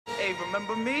Hey,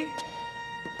 remember me?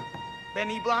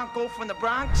 Benny Blanco from the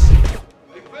Bronx?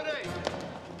 Hey, Vinny!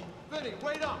 Vinny,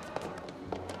 wait up!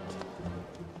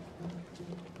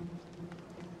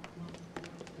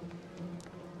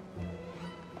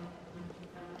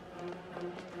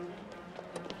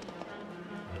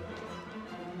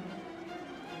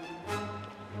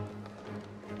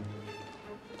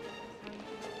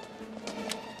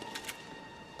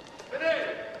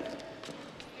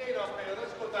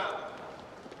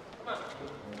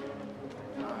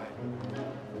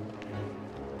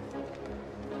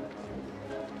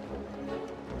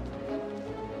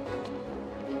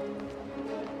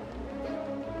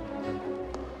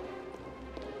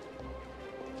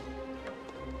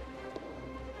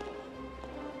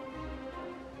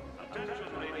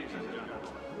 Attention, ladies and gentlemen.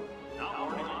 Now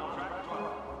boarding on track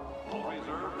 12. All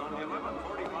reserved on the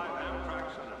 11:45 Amtrak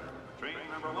Senator. Train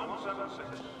number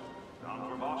 176. Bound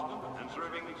for Boston and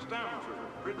serving Stamford,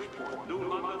 Bridgeport, New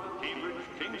London, Cambridge,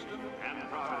 Kingston, and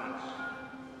Providence.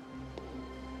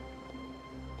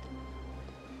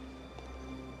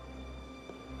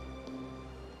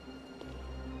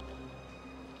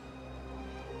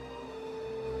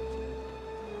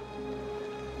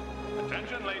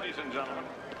 Attention, ladies and gentlemen.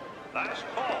 Last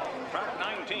call, track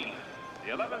 19.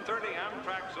 The 11:30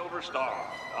 Amtrak Silver Star,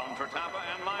 bound for Tampa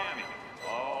and Miami.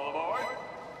 All aboard.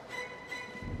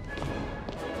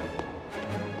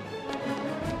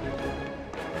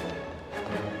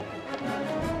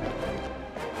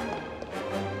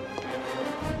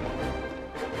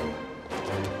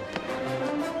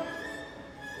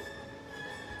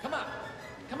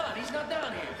 Come on, he's not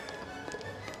down here.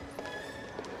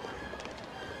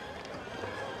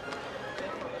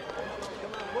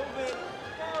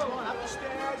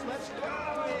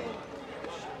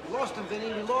 You lost him, Vinny.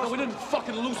 You lost him. No, we didn't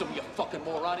fucking lose him, you fucking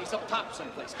moron. He's up top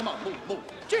someplace. Come on, move.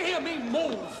 Did you hear me?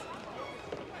 Move!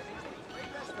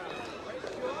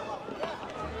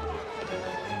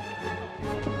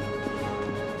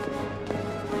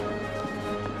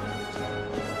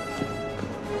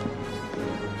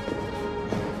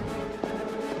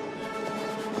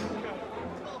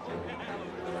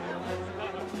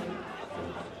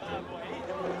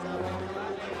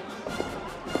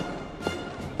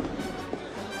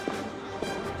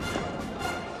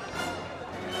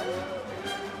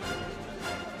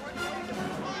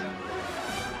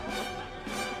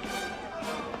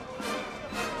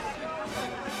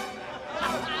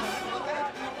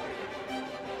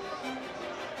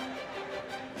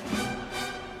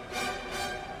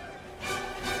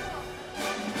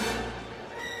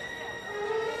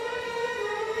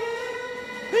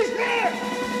 He's there!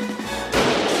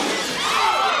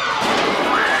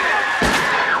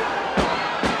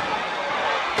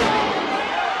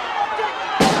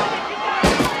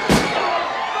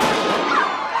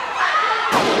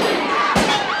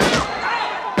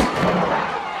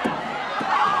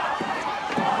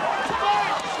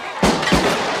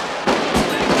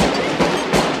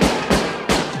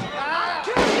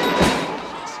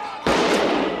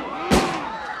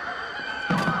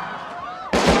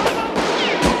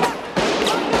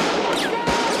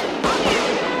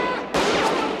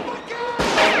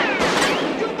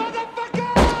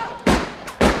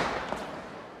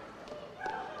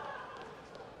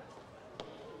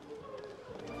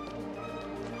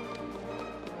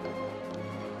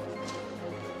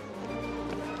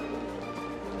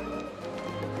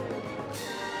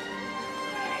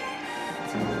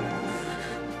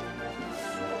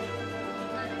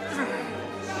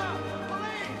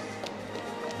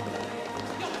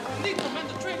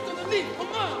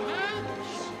 Come on, man!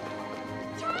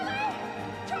 Charlie!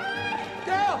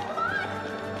 Dale! Come on!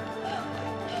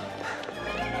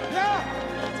 Yeah!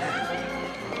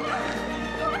 Come on,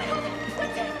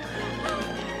 that's it!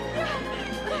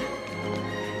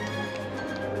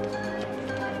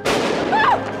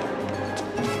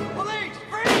 Police!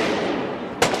 Freeze!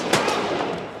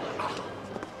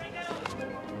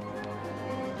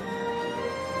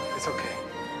 It's okay.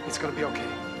 It's gonna be okay.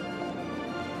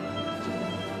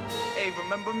 Hey,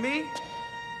 remember me?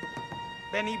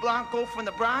 Benny Blanco from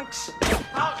the Bronx? No!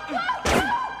 Charlie!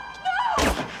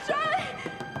 Charlie.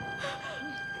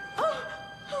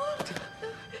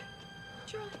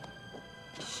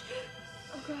 Shh.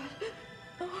 Oh, God.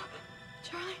 Oh,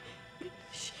 Charlie.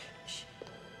 Shh.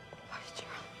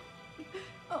 Charlie.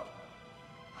 Oh.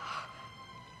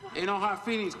 Ain't no hard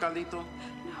feelings, Carlito. No.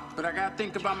 But I gotta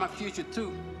think about my future,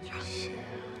 too. Charlie.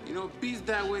 You know, it beats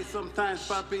that way sometimes,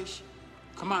 papi.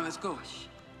 Come on, let's go.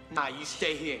 Nah, you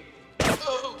stay here.